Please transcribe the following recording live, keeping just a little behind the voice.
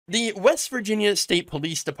The West Virginia State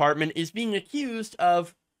Police Department is being accused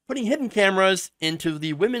of putting hidden cameras into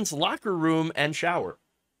the women's locker room and shower.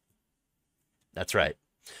 That's right.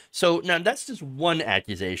 So now that's just one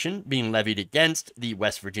accusation being levied against the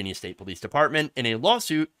West Virginia State Police Department in a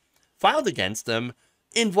lawsuit filed against them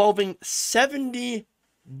involving 70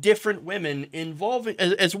 different women involving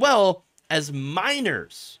as well as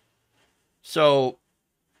minors. So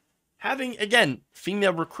having, again,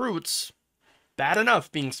 female recruits, bad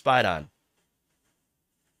enough being spied on.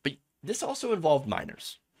 But this also involved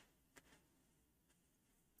minors.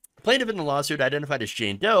 Plaintiff in the lawsuit, identified as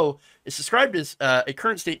Jane Doe, is described as a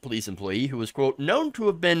current state police employee who was, quote, known to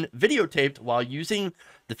have been videotaped while using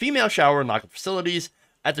the female shower and locker facilities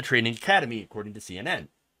at the training academy, according to CNN.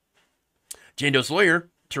 Jane Doe's lawyer,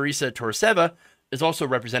 Teresa Torseva, is also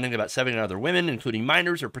representing about 7 other women, including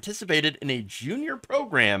minors, who participated in a junior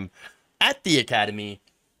program at the academy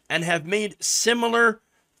and have made similar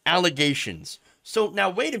allegations. So now,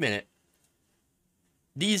 wait a minute.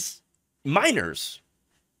 These minors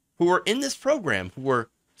who were in this program, who were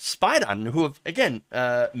spied on, who have, again,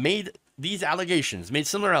 made these allegations, made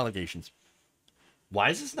similar allegations. Why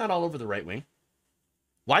is this not all over the right wing?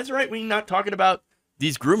 Why is the right wing not talking about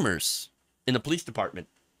these groomers in the police department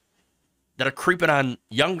that are creeping on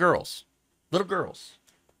young girls, little girls,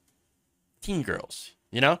 teen girls,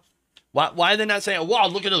 you know? Why are they not saying, wow,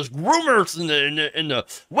 look at those groomers in the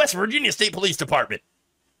West Virginia State Police Department?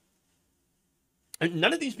 And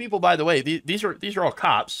none of these people, by the way, these are all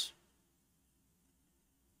cops.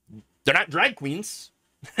 They're not drag queens.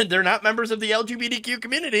 They're not members of the LGBTQ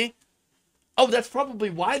community. Oh, that's probably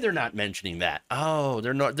why they're not mentioning that. Oh,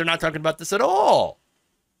 they're not talking about this at all.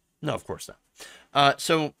 No, of course not.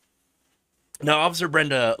 So now Officer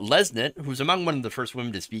Brenda Lesnett, who's among one of the first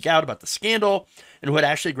women to speak out about the scandal and who had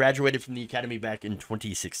actually graduated from the academy back in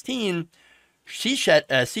 2016, she said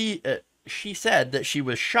that she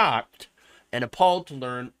was shocked and appalled to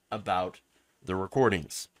learn about the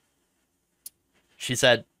recordings. She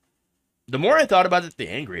said, the more I thought about it, the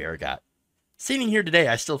angrier I got. Sitting here today,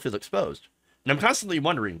 I still feel exposed. And I'm constantly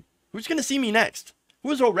wondering, who's going to see me next? Who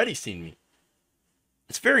has already seen me?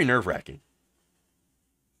 It's very nerve-wracking.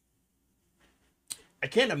 I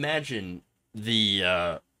can't imagine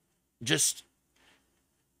the, just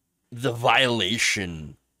the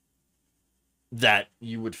violation that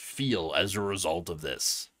you would feel as a result of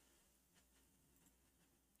this.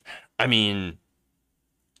 I mean,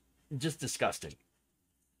 just disgusting.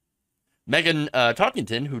 Megan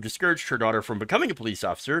Talkington, who discouraged her daughter from becoming a police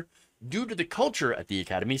officer due to the culture at the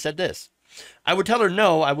academy, said this: I would tell her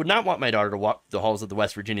no, I would not want my daughter to walk the halls of the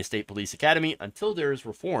West Virginia State Police Academy until there is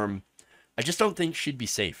reform. I just don't think she'd be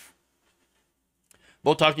safe.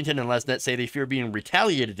 Both Talkington and Lesnett say they fear being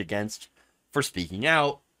retaliated against for speaking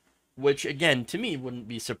out, which, again, to me, wouldn't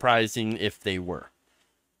be surprising if they were.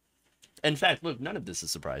 In fact, look, none of this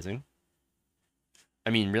is surprising. I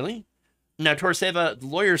mean, really? Now, Torseva, the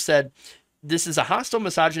lawyer, said, this is a hostile,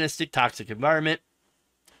 misogynistic, toxic environment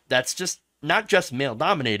that's just not just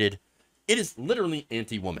male-dominated, it is literally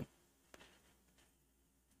anti-woman.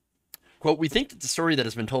 Quote, we think that the story that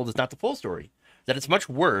has been told is not the full story, that it's much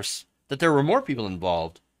worse, that there were more people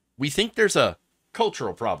involved. We think there's a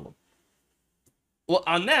cultural problem. Well,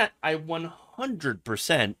 on that, I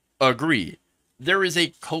 100% agree. There is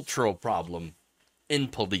a cultural problem in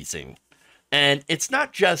policing. And it's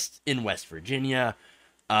not just in West Virginia.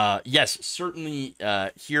 Yes, certainly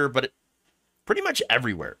here, but pretty much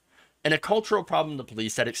everywhere. And a cultural problem in the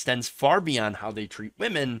police that extends far beyond how they treat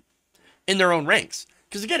women in their own ranks.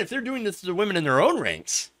 Because again, if they're doing this to the women in their own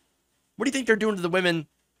ranks, what do you think they're doing to the women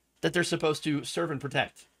that they're supposed to serve and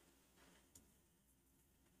protect?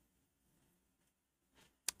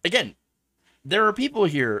 Again, there are people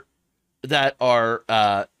here that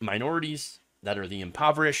are minorities, that are the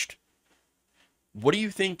impoverished. What do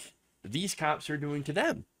you think these cops are doing to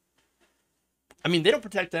them? I mean, they don't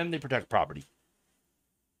protect them, they protect property.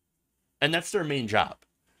 And that's their main job.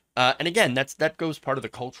 And again, that goes part of the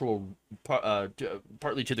cultural,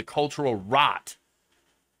 partly to the cultural rot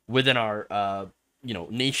within our,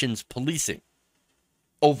 nation's policing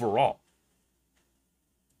overall.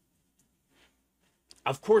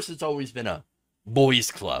 Of course, it's always been a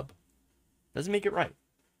boys' club. Doesn't make it right.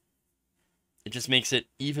 It just makes it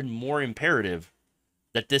even more imperative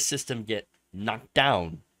that this system get knocked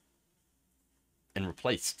down and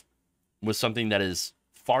replaced with something that is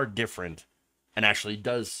far different and actually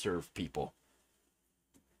does serve people.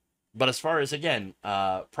 But as far as, again,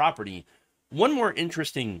 property, one more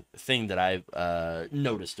interesting thing that I've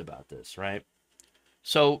noticed about this, right?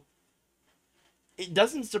 So it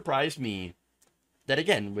doesn't surprise me that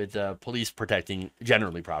again, with police protecting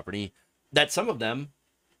generally property, that some of them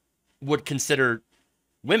would consider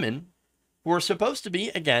women who are supposed to be,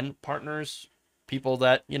 again, partners, people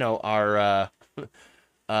that, are,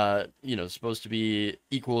 supposed to be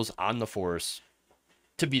equals on the force,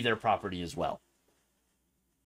 to be their property as well.